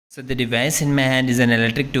So the device in my hand is an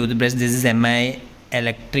electric toothbrush. This is MI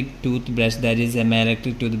electric toothbrush, that is MI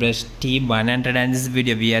electric toothbrush T100, and this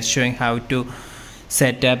video we are showing how to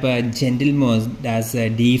set up a gentle mode as a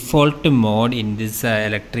default mode in this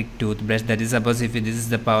electric toothbrush. That is, suppose if this is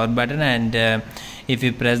the power button, and if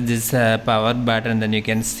you press this power button, then you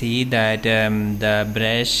can see that the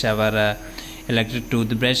brush, our electric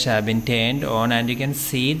toothbrush, have been turned on, and you can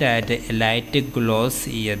see that a light glows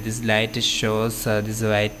here. This light shows this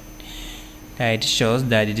white light shows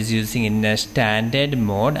that it is using in a standard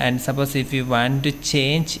mode. And suppose if you want to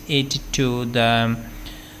change it to the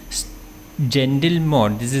gentle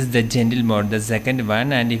mode, this is the gentle mode, the second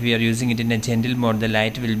one, and if you are using it in a gentle mode, the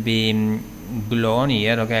light will be glown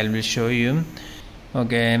here. Okay, I will show you.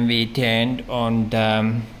 Okay, we turned on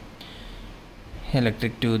the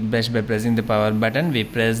electric toothbrush by pressing the power button. We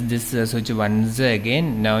press this switch once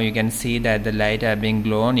again. Now you can see that the light are being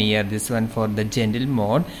glown here, this one for the gentle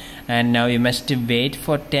mode. And now you must wait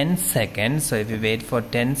for 10 seconds. So if you wait for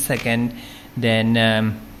 10 seconds, then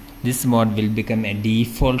this mode will become a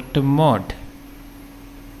default mode.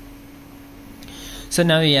 So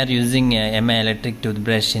now we are using MI electric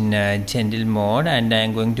toothbrush in gentle mode, and I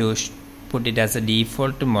am going to put it as a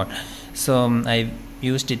default mode. So I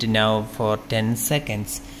used it now for 10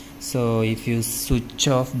 seconds. So if you switch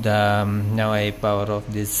off the now I power off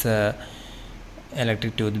this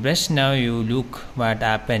electric toothbrush. Now you look what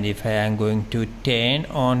happened if I am going to turn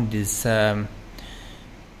on this I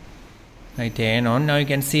turn on. Now you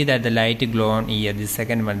can see that the light glow on here, the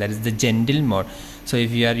second one, that is the gentle mode. So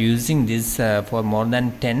if you are using this for more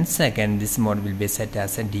than 10 seconds, this mode will be set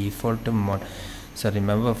as a default mode. So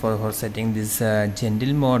remember, for setting this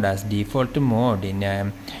gentle mode as default mode in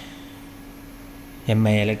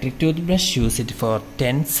MI electric toothbrush, use it for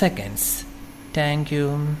 10 seconds. Thank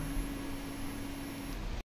you.